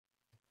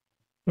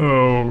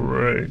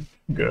Alright,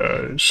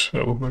 guys.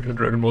 Welcome back to the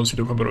Dragon Ball Z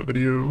Dokkan Battle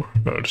video.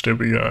 Today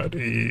we got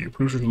a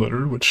producer's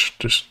letter, which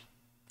just,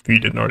 if you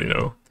didn't already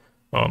know,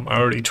 I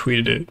already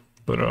tweeted it,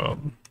 but,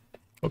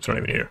 it's not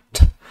even here.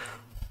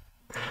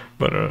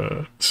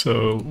 But,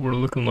 so we're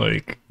looking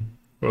like,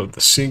 well,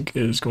 the sync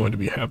is going to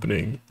be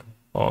happening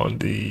on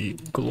the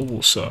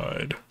global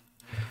side,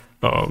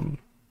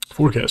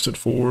 forecasted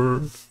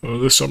for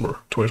this summer,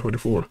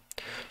 2024.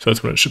 So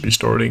that's when it should be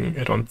starting,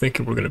 and I'm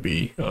thinking we're going to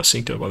be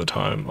synced up by the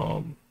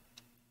time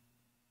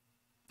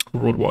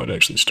worldwide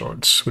actually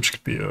starts, which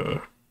could be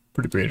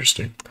pretty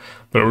interesting.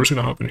 But we're just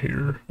going to hop in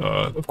here.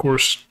 Of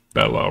course,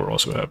 Battle Hour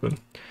also happened,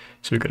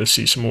 so we're going to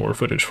see some more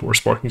footage for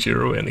Sparking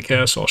Zero and the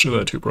cast. So I'll show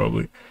that too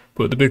probably.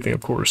 But the big thing,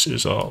 of course,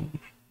 is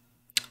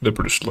the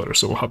producer's letter.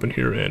 So we'll hop in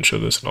here and show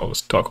this, and I'll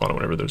just talk on it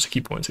whenever there's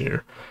key points in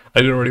here.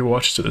 I did already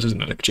watch it, so this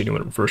isn't a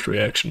genuine first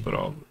reaction,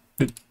 but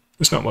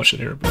there's not much in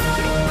here. But,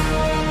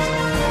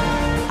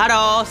ハロ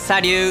ー、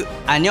サリュ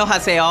ー、アンニョハ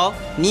セヨ、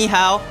ニー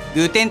ハオ、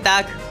グーテン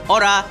タク、オ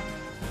ラ。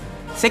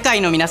世界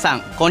の皆さ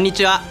ん、こんに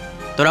ちは。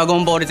ドラゴ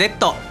ンボール Z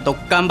ド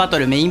ッカンバト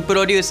ルメインプ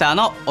ロデューサー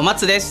のお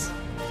松です。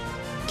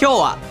今日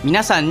は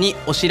皆さんに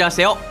お知ら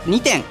せを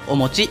2点お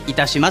持ちい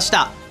たしまし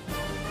た。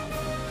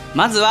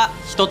まずは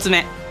1つ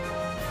目。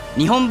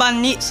日本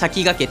版に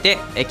先駆け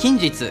て近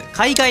日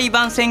海外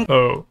版宣言。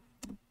Oh,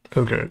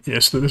 okay.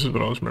 Yes, this is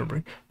what I was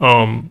remembering.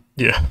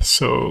 Yeah.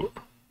 So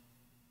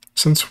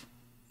since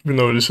even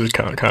though this is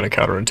kind of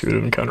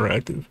counterintuitive and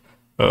counteractive,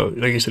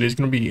 like I said, he's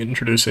going to be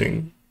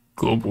introducing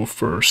global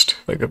first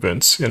like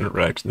events,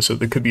 interactions. So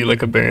there could be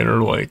like a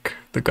banner like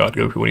the God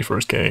Goku when he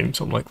first came,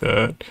 something like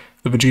that.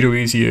 The Vegito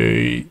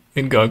EZA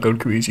and God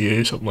Goku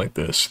EZA, something like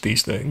this.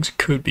 These things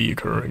could be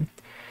occurring.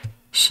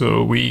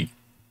 So we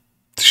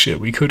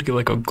could get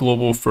like a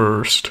global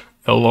first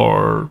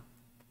LR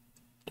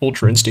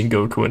Ultra Instinct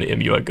Goku and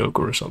MUI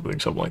Goku or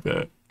something like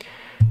that.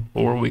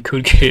 Or we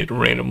could get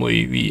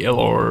randomly the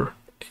LR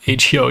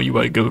HL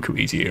UI Goku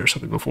EZA or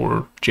something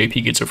before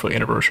JP gets their full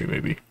anniversary,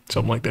 maybe.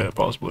 Something like that,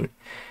 possibly.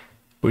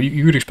 But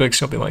you would expect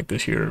something like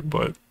this here,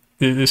 but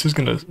this is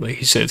gonna, like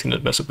he said, it's gonna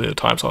mess up the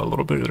time slot a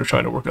little bit. They're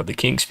trying to work out the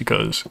kinks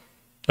because,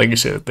 like you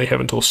said, they have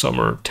until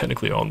summer,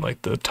 technically, on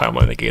like the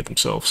timeline they gave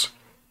themselves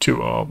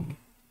to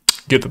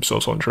get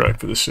themselves on track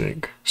for the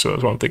sync. So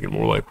that's why I'm thinking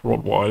more like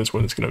worldwide is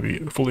when it's gonna be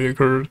fully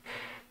occurred.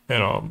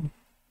 And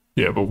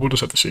yeah, but we'll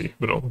just have to see.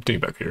 But I'll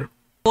take back here.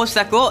 施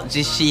策を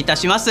実施いた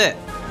します。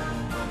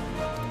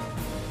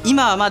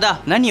今はま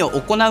だ何を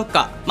行う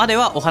かまで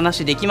はお話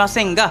しできま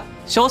せんが、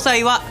詳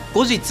細は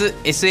後日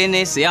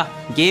SNS や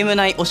ゲーム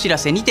内お知ら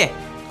せにて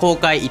公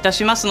開いた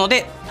しますの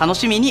で楽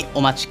しみに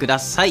お待ちくだ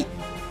さい。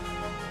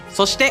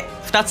そして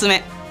2つ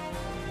目、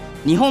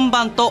日本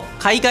版と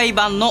海外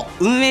版の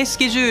運営ス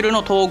ケジュールの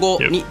統合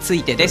につ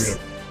いてで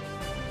す。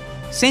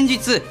先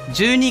日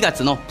12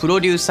月のプロ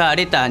デューサー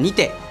レターに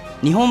て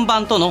日本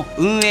版との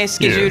運営ス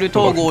ケジュール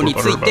統合に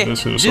ついて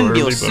準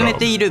備を進め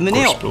ている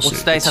旨をお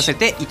伝えさせ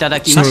ていた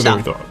だきました。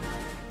今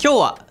日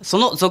はそ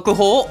の続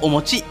報をお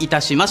持ちい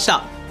たしまし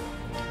た。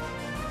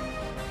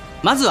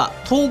まずは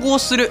統合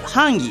する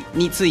範囲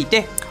につい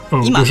て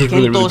今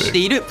検討して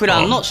いるプラ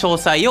ンの詳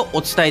細を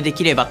お伝えで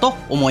きればと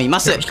思いま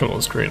す。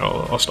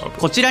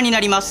こちらにな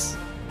ります。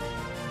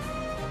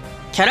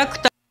キャラ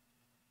クタ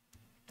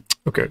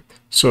ー Okay,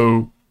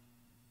 so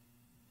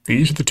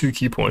these are the two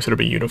key points that are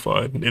being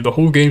unified. The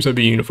whole game's not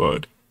being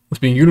unified. What's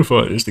being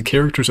unified is the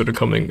characters that are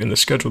coming and the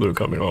schedule that are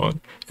coming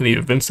on, and the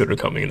events that are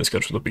coming and the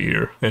schedule of the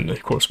year, and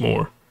of course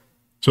more.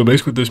 So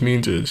basically what this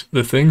means is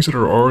the things that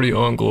are already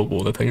on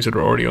global, the things that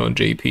are already on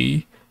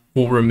JP,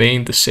 will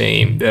remain the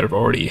same that have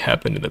already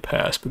happened in the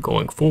past, but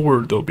going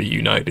forward they'll be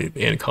united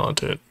in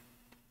content.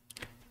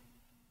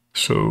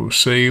 So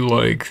say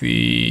like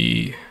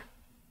the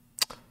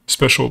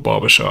special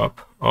Baba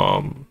Shop,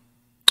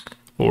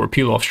 or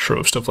Pilaf's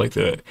Trove, stuff like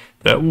that,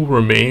 that will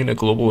remain a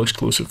global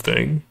exclusive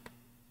thing,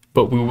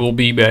 but we will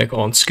be back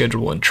on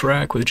schedule and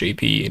track with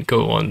JP and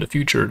go on in the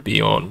future to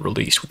be on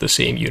release with the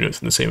same units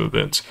and the same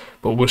events,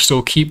 but we'll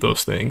still keep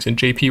those things, and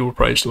JP will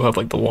probably still have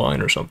like the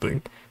line or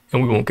something,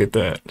 and we won't get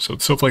that. So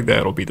stuff like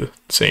that will be the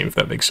same, if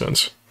that makes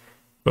sense.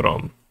 But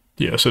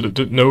yeah, so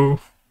no,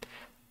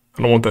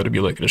 I don't want that to be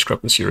like a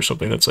discrepancy or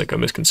something that's like a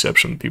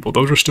misconception. People,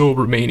 those are still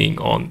remaining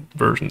on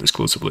versions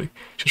exclusively.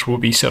 Just will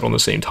be set on the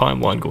same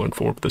timeline going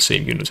forward with the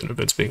same units and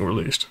events being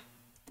released.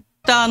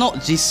 の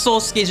実装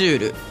スケジュー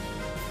ル、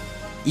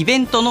イベ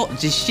ントの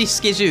実施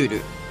スケジュー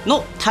ル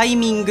のタイ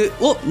ミング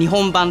を日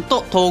本版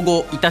と統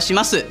合いたし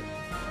ます。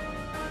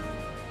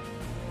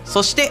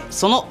そして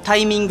そのタ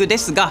イミングで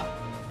すが、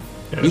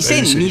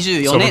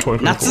2024年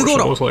夏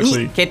頃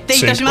に決定い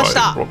たしまし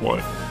た。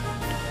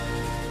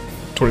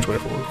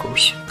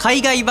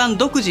海外版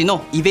独自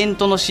のイベン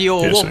トの仕様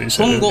を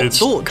今後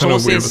どう調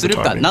整する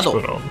かなど、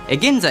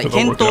現在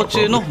検討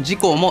中の事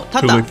項も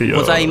多々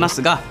ございま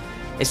すが、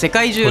世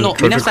界中の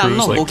皆さん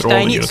のご期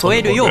待に添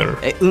えるよう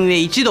運営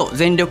一同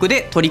全力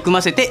で取り組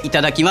ませてい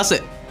ただきま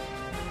す。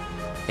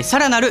さ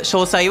らなる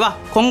詳細は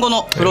今後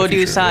のプロデ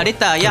ューサーレ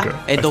ターや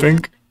ド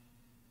ッ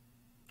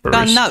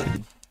カンナウ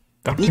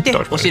にて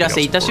お知ら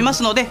せいたしま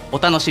すのでお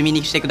楽しみ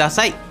にしてくだ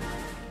さい。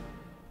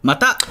ま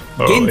た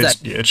現在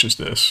it's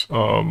just this.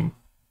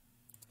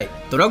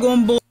 ドラゴ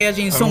ンボールサイヤ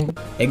人ソング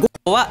5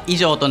号は以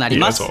上となり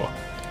ます。 Yeah, that's all.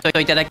 ご視聴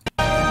いただき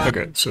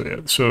Okay, so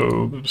yeah,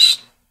 so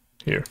just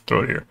here,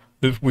 throw it here.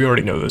 We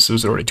already know this.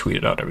 This is already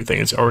tweeted out.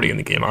 Everything. It's already in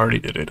the game. I already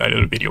did it. I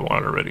did a video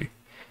on it already.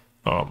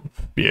 Yeah,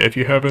 if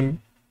you haven't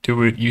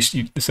do it, you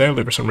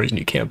sadly for some reason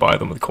you can't buy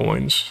them with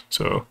coins.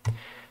 So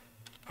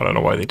I don't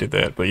know why they did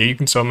that, but yeah, you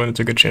can summon. It's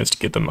a good chance to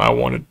get them. I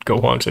wanted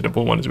Gohan because I did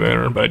pull one his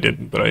banner, but I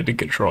didn't. But I did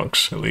get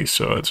Trunks at least,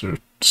 so it's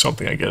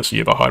something I guess. You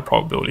have a high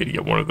probability to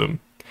get one of them.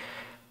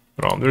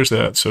 But there's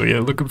that. So yeah,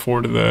 looking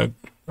forward to that.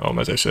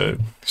 As I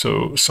said,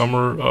 so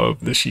summer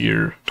of this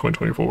year,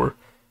 2024,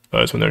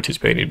 is when they're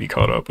anticipating to be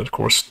caught up. Of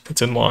course,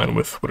 it's in line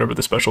with whatever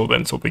the special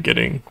events we'll be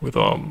getting with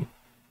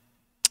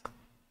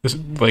this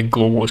like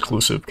global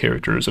exclusive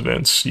characters,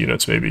 events,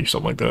 units, maybe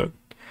something like that.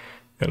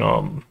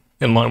 And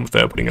in line with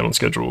that, putting it on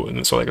schedule.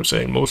 And so, like I'm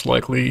saying, most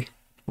likely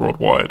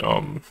worldwide,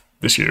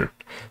 this year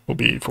will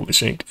be fully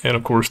synced. And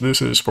of course,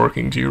 this is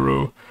Sparking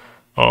Zero.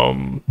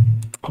 I'll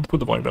put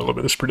the volume down a little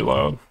bit. This is pretty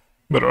loud.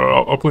 But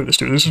I'll play this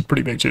too. This is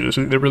pretty big too.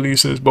 They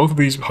released this. Both of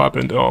these hop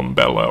into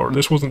Battle Hour.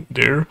 This wasn't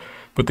there,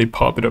 but they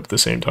popped it up at the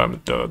same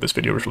time that this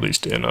video was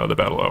released in the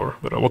Battle Hour.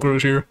 But we'll throw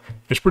this here.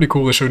 It's pretty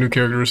cool. They show new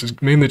characters. It's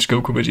mainly just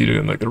Goku, Vegeta,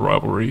 and like the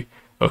rivalry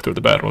through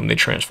the battle, and they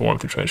transform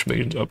through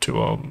transformations up to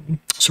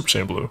Super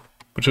Saiyan Blue,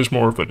 which is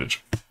more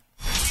footage.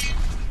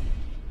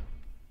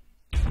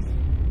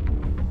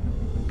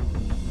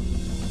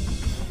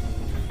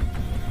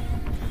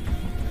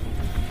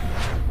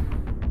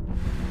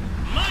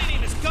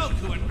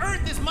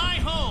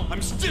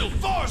 I'm still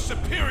far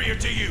superior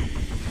to you!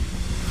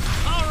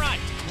 Alright,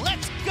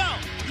 let's go!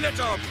 Let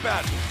our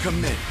battle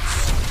commence!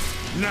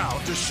 Now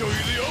to show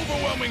you the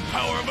overwhelming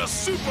power of a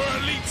super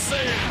elite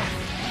Saiyan!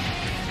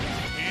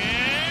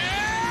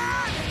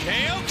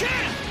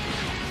 Kaioken!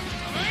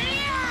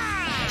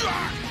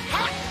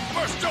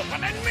 Burst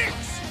open and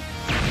mix!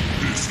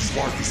 This is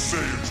why the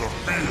Saiyans are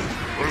feared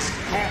as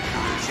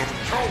conquerors of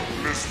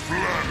countless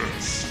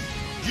planets!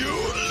 You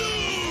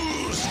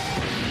lose!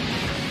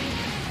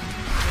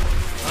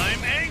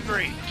 I'm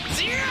angry!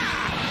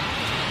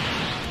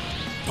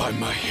 By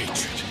my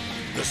hatred,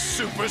 the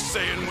Super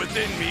Saiyan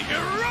within me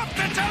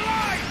erupted to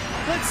life!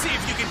 Let's see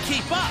if you can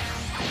keep up!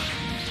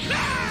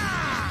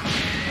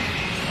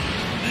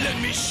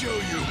 Let me show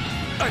you!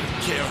 I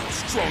don't care how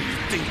strong you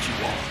think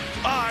you are!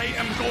 I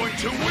am going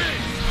to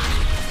win!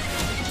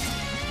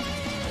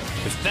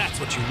 If that's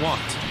what you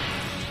want,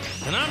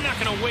 then I'm not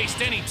gonna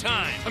waste any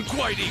time! I'm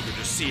quite eager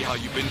to see how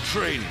you've been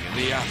training in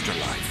the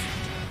afterlife.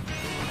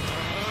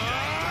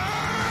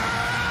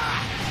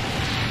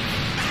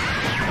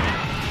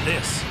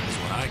 This is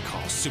what I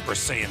call Super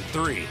Saiyan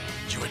 3.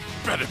 You had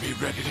better be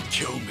ready to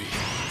kill me.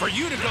 For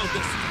you to go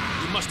this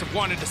far, you must have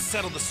wanted to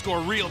settle the score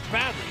real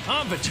badly,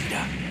 huh,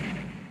 Vegeta?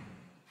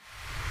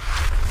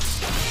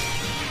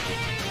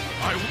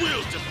 I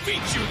will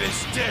defeat you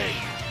this day!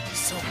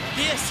 So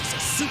this is a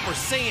Super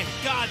Saiyan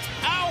God's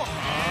power!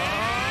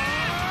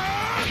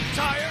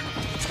 Tired?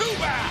 Too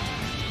bad!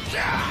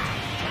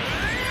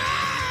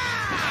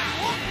 I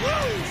won't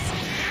lose!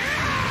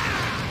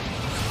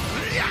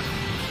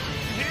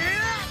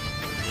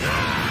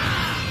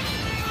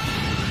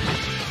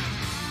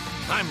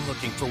 I'm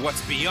looking for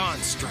what's beyond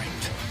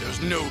strength.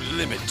 There's no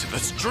limit to the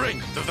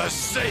strength of the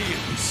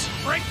Saiyans.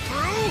 Break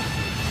through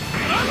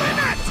the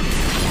limit!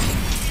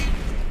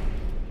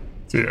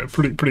 So yeah,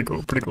 pretty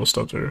cool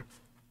stuff there.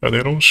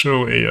 They don't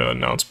show a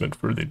announcement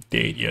for the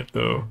date yet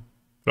though.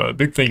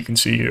 Big thing you can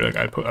see here, like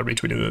I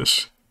retweeted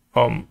this.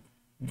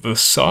 The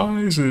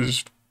size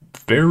is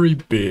very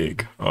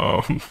big.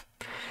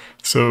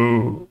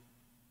 So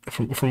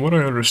from what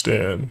I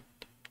understand,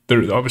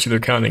 they're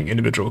counting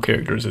individual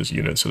characters as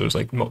units. So there's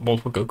like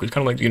multiple Gokus,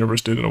 kind of like the universe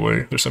did in a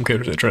way. There's some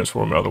characters that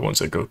transform, and other ones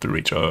that go through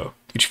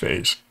each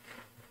phase.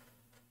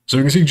 So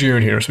we can see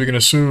Jiren here. So we can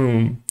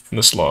assume in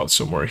the slot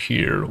somewhere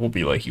here will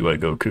be like UI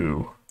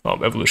Goku,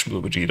 Evolution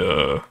Blue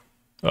Vegeta,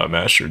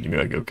 Mastered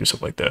UI Goku,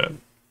 stuff like that.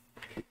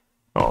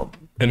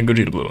 And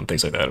Gogeta Blue and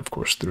things like that, of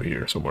course, through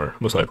here somewhere.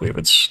 Most likely if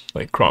it's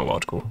like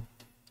chronological.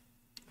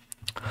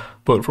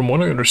 But from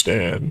what I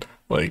understand,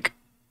 like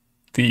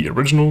the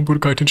original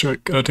Budokai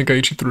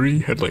Tenkaichi 3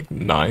 had like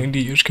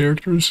 90-ish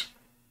characters.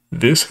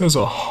 This has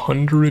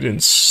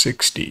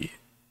 160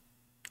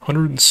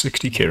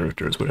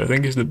 characters, which I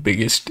think is the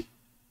biggest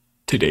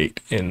to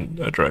date in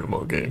a Dragon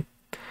Ball game.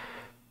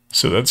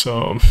 So that's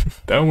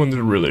that one's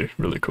really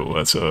cool.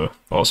 That's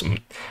awesome.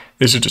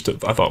 This is just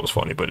I thought it was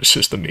funny, but it's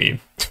just a meme.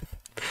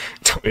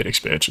 Toei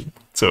expansion.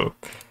 So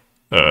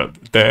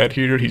Dad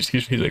here, he's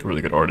like a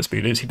really good artist,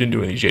 but he didn't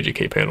do any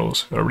JJK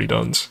panels or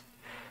redones.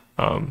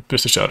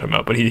 Just to shout him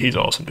out, but he's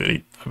awesome,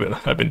 dude.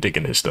 I've been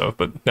digging his stuff,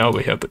 but now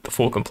we have the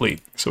full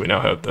complete. So we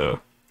now have the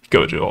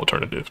Gojo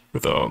alternative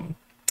with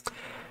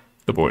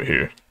the boy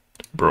here,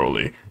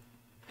 Broly.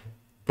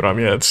 But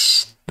yeah,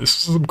 this is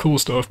some cool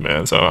stuff,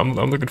 man. So I'm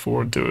looking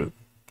forward to it.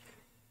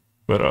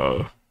 But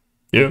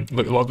yeah,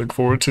 a lot to look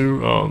forward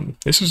to.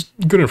 This is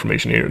good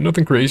information here.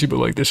 Nothing crazy, but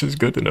like this is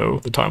good to know,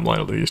 the timeline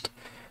at least.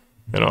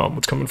 And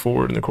what's coming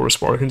forward, and of course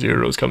Sparking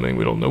Zero is coming.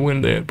 We don't know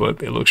when that,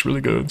 but it looks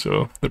really good,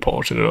 so they're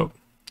polishing it up.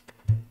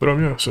 But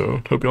yeah,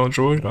 so hope y'all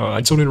enjoyed.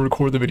 I still need to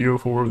record the video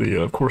for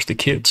the, of course, the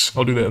kits.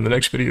 I'll do that in the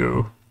next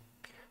video.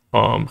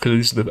 Because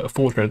these are the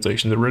full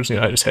translations.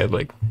 Originally I just had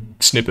like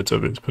snippets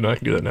of it, but I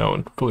can do that now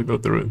and fully go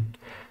through it.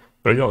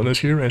 But y'all in this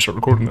here and start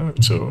recording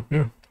that. So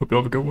yeah, hope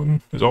y'all have a good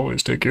one. As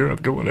always, take care. Have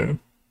a good one, and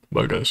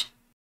bye guys.